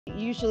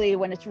Usually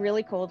when it's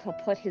really cold, he'll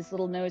put his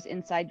little nose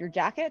inside your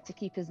jacket to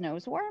keep his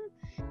nose warm.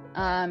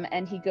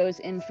 And he goes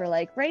in for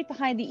like right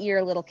behind the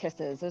ear little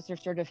kisses. Those are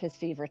sort of his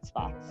favorite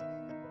spots.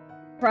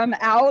 From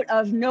out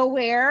of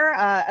nowhere,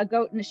 a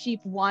goat and a sheep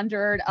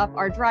wandered up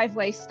our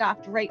driveway,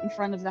 stopped right in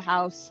front of the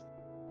house.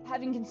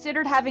 Having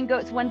considered having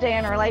goats one day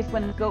in our life,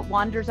 when the goat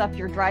wanders up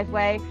your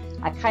driveway,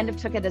 I kind of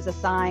took it as a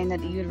sign that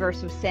the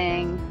universe was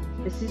saying,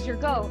 this is your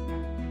goat.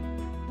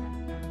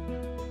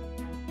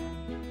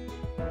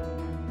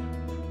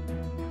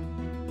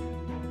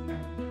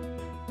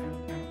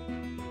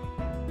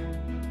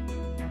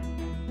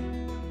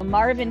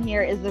 Marvin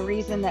here is the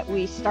reason that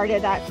we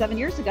started that 7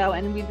 years ago,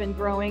 and we've been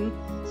growing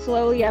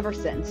slowly ever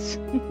since.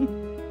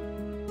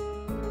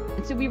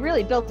 And so we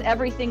really built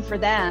everything for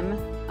them.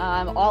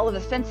 All of the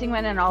fencing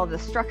went in, all of the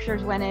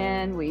structures went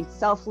in, we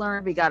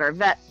self-learned, we got our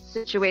vet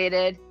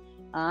situated,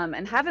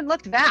 and haven't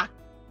looked back.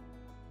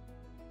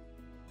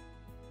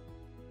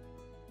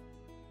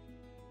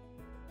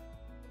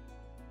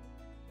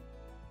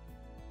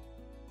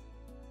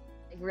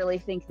 I really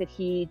think that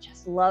he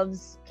just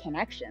loves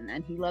connection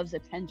and he loves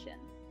attention.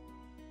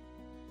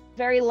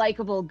 Very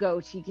likable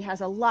goat. He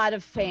has a lot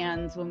of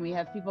fans when we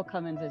have people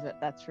come and visit,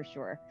 that's for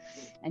sure.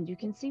 And you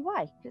can see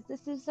why, because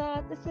this is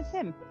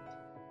him.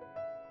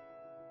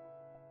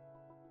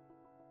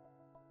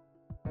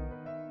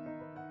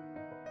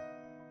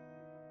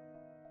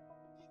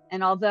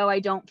 And although I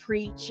don't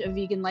preach a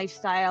vegan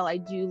lifestyle, I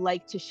do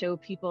like to show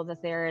people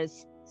that there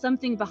is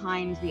something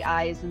behind the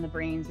eyes and the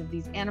brains of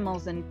these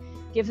animals and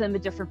give them a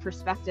different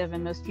perspective.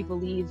 And most people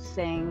leave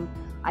saying,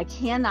 I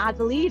cannot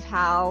believe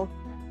how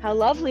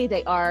lovely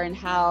they are and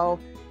how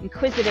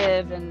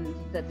inquisitive, and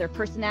that their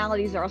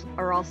personalities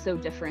are all so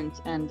different.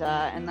 And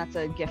that's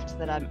a gift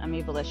that I'm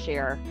able to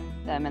share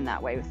them in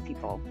that way with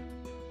people.